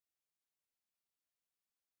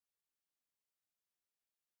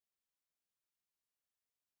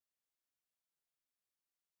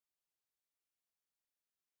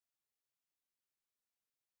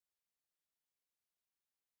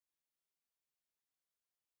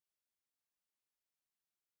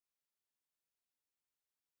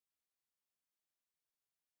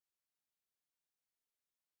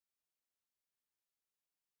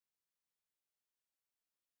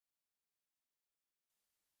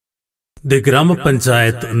The Grama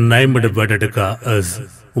Panchayat named Bedadka is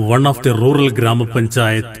one of the rural Grama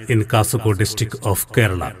Panchayat in Kasaragod district of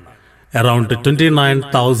Kerala. Around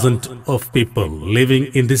 29,000 of people living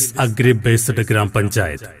in this agri-based Gram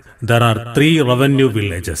Panchayat. There are 3 revenue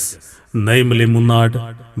villages, namely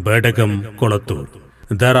Munnad, Bedagam, Kolattur.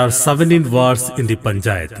 There are 17 wards in the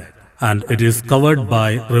Panchayat, and it is covered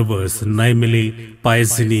by rivers, namely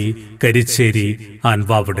Payasini, Karicheri and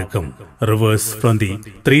Vavadakam, rivers from the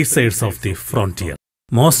 3 sides of the frontier.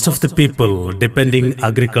 Most of the people depending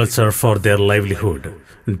agriculture for their livelihood,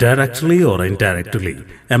 directly or indirectly.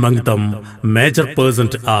 Among them, major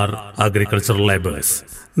percent are agricultural laborers.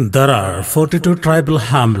 There are 42 tribal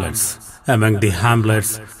hamlets. Among the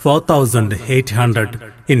hamlets,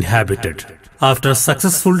 4,800 inhabited. After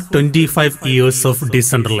successful 25 years of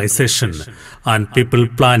decentralization and people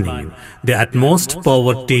planning, the utmost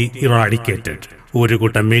poverty eradicated.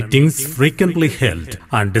 Urukutta meetings frequently held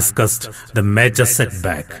and discussed the major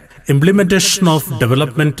setback. Implementation of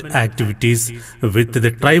development activities with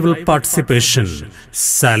the tribal participation,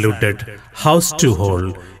 saluted, house to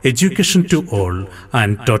all, education to all,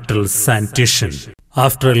 and total sanitation.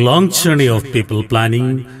 After a long journey of people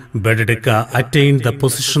planning, Bedadka attained the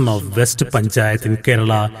position of West Panchayat in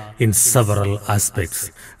Kerala in several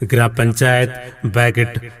aspects. Gram Panchayat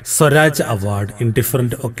bagged Swaraj Award in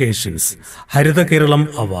different occasions, Haritha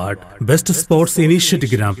Keralam Award, Best Sports Initiative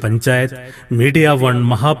Gram Panchayat, Media One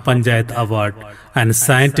Maha Panchayat Award, and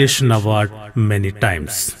Sanitation Award many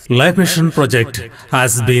times. Life Mission Project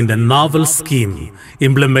has been the novel scheme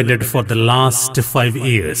implemented for the last 5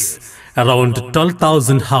 years. Around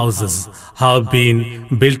 12,000 houses have been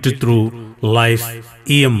built through Life,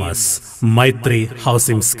 EMS, Maitri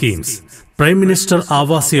housing schemes. Prime Minister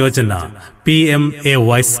Awas Yojana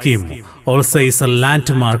PMAY scheme also is a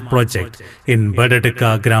landmark project in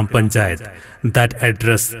Bedadka Gram Panchayat that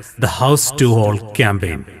addresses the House to All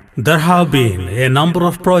campaign. There have been a number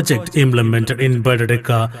of projects implemented in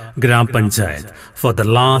Bedadka Gram Panchayat for the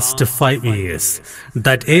last 5 years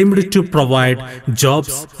that aimed to provide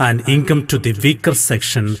jobs and income to the weaker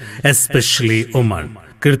section, especially women.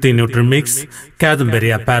 Kirti Nutrimix,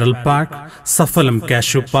 Kadambari Apparel Park, Safalam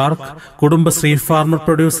Cashew Park, Kudumbasri Farmer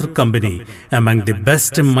Producer Company among the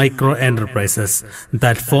best micro enterprises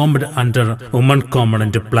that formed under Women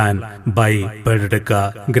Commandant Plan by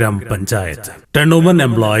Bedadka Gram Panchayat. 10 women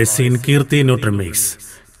employees in Kirti Nutrimix,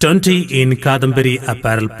 20 in Kadambari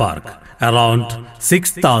Apparel Park, around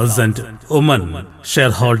 6,000 women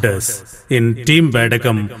shareholders in Team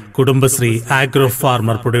Bedagam Kudumbasri Agro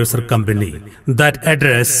Farmer Producer Company that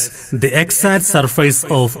address the exact surface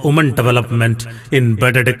of women development in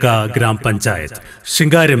Bedadka Gram Panchayat.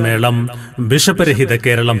 Shingari Melam, Bishaparahida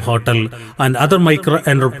Keralam Hotel and other micro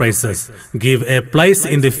enterprises give a place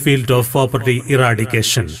in the field of poverty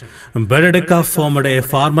eradication. Bedadka formed a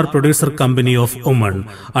farmer producer company of women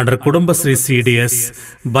under Kudumbasri CDS.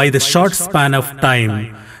 By the short span of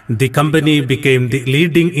time, the company became the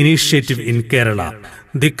leading initiative in Kerala.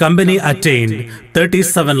 The company attained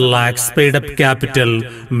 37 lakhs paid up capital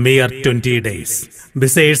mere 20 days.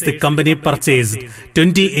 Besides, the company purchased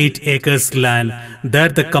 28 acres land. There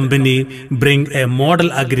the company bring a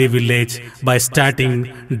model agri-village by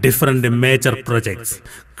starting different major projects.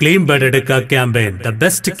 Clean Bedadka campaign, the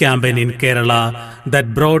best campaign in Kerala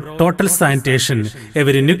that brought total sanitation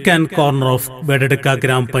every nook and corner of Bedadka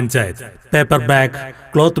Gram Panchayat. Paper bag,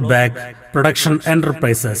 cloth bag, production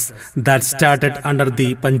enterprises that started under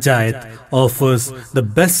the Panchayat offers the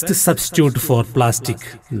best substitute for plastic.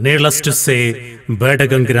 Needless to say,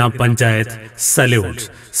 Bedadka Gram Panchayat salutes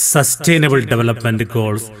sustainable development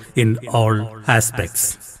goals in all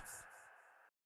aspects.